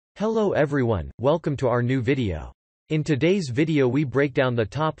Hello everyone, welcome to our new video. In today's video we break down the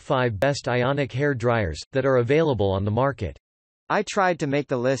top 5 best Ionic hair dryers that are available on the market. I tried to make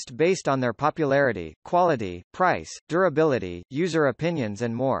the list based on their popularity, quality, price, durability, user opinions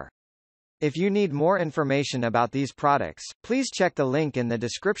and more. If you need more information about these products, please check the link in the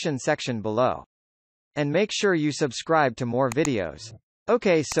description section below. And make sure you subscribe to more videos.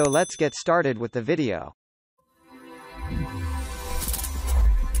 Okay, so let's get started with the video.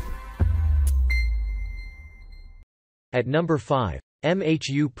 At number 5.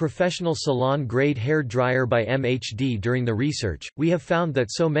 MHU Professional Salon Grade Hair Dryer by MHD. During the research, we have found that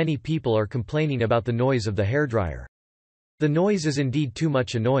so many people are complaining about the noise of the hairdryer. The noise is indeed too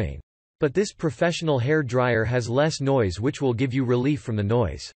much annoying. But this professional hair dryer has less noise, which will give you relief from the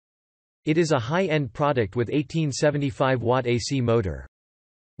noise. It is a high-end product with 1875-watt AC motor.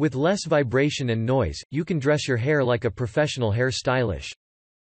 With less vibration and noise, you can dress your hair like a professional hair stylish.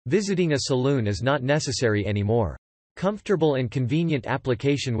 Visiting a salon is not necessary anymore. Comfortable and convenient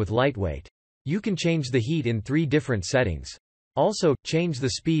application with lightweight. You can change the heat in 3 different settings. Also, change the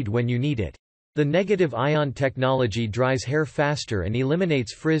speed when you need it. The negative ion technology dries hair faster and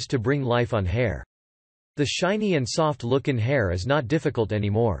eliminates frizz to bring life on hair. The shiny and soft look in hair is not difficult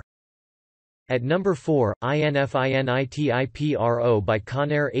anymore. At number 4, INFINITIPRO by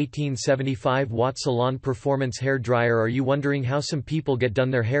Conair 1875-watt Salon Performance Hair Dryer. Are you wondering how some people get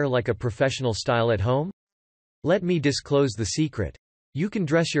done their hair like a professional style at home? Let me disclose the secret. You can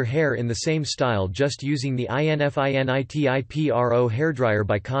dress your hair in the same style just using the INFINITIPRO hairdryer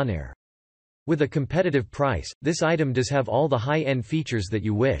by Conair. With a competitive price, this item does have all the high-end features that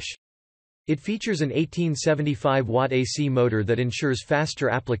you wish. It features an 1875-watt AC motor that ensures faster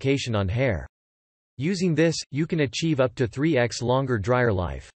application on hair. Using this, you can achieve up to 3x longer dryer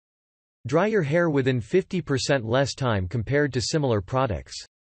life. Dry your hair within 50% less time compared to similar products.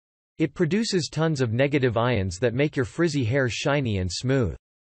 It produces tons of negative ions that make your frizzy hair shiny and smooth.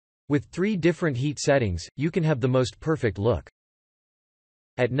 With 3 different heat settings, you can have the most perfect look.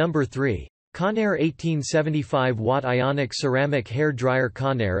 At number 3. Conair 1875-watt Ionic Ceramic Hair Dryer.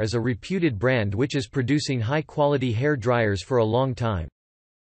 Conair is a reputed brand which is producing high-quality hair dryers for a long time.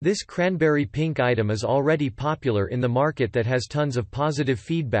 This cranberry pink item is already popular in the market that has tons of positive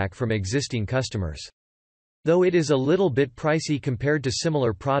feedback from existing customers. Though it is a little bit pricey compared to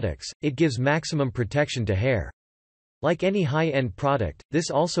similar products, it gives maximum protection to hair. Like any high-end product,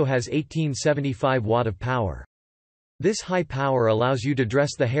 this also has 1875 watt of power. This high power allows you to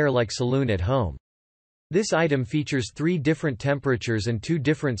dress the hair like saloon at home. This item features 3 different temperatures and 2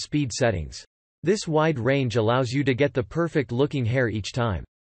 different speed settings. This wide range allows you to get the perfect looking hair each time.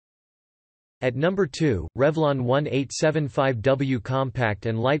 At number 2, Revlon 1875W Compact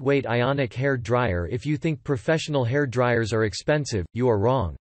and Lightweight Ionic Hair Dryer. If you think professional hair dryers are expensive, you are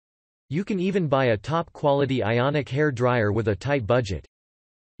wrong. You can even buy a top-quality Ionic hair dryer with a tight budget.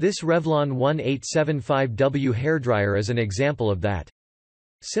 This Revlon 1875W hairdryer is an example of that.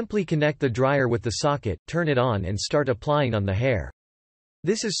 Simply connect the dryer with the socket, turn it on and start applying on the hair.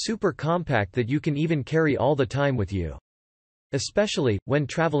 This is super compact that you can even carry all the time with you. Especially, when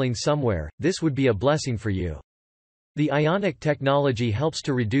traveling somewhere, this would be a blessing for you. The Ionic technology helps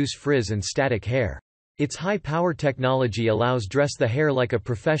to reduce frizz and static hair. Its high-power technology allows dress the hair like a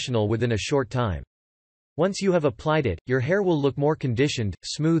professional within a short time. Once you have applied it, your hair will look more conditioned,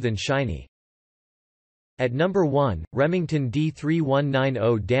 smooth and shiny. At number 1, Remington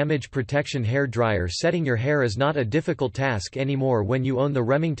D3190 Damage Protection Hair Dryer. Setting your hair is not a difficult task anymore when you own the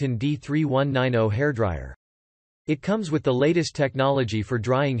Remington D3190 hairdryer. It comes with the latest technology for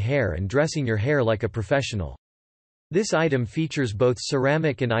drying hair and dressing your hair like a professional. This item features both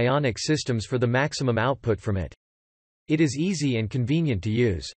ceramic and ionic systems for the maximum output from it. It is easy and convenient to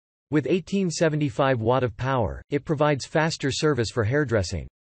use. With 1875 watt of power, it provides faster service for hairdressing.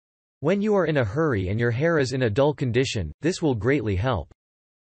 When you are in a hurry and your hair is in a dull condition, this will greatly help.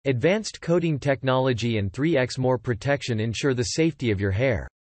 Advanced coating technology and 3x more protection ensure the safety of your hair.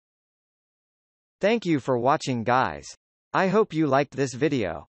 Thank you for watching, guys. I hope you liked this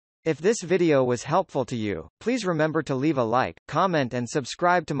video. If this video was helpful to you, please remember to leave a like, comment and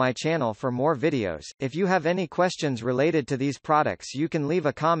subscribe to my channel for more videos. If you have any questions related to these products, you can leave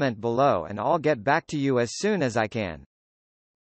a comment below and I'll get back to you as soon as I can.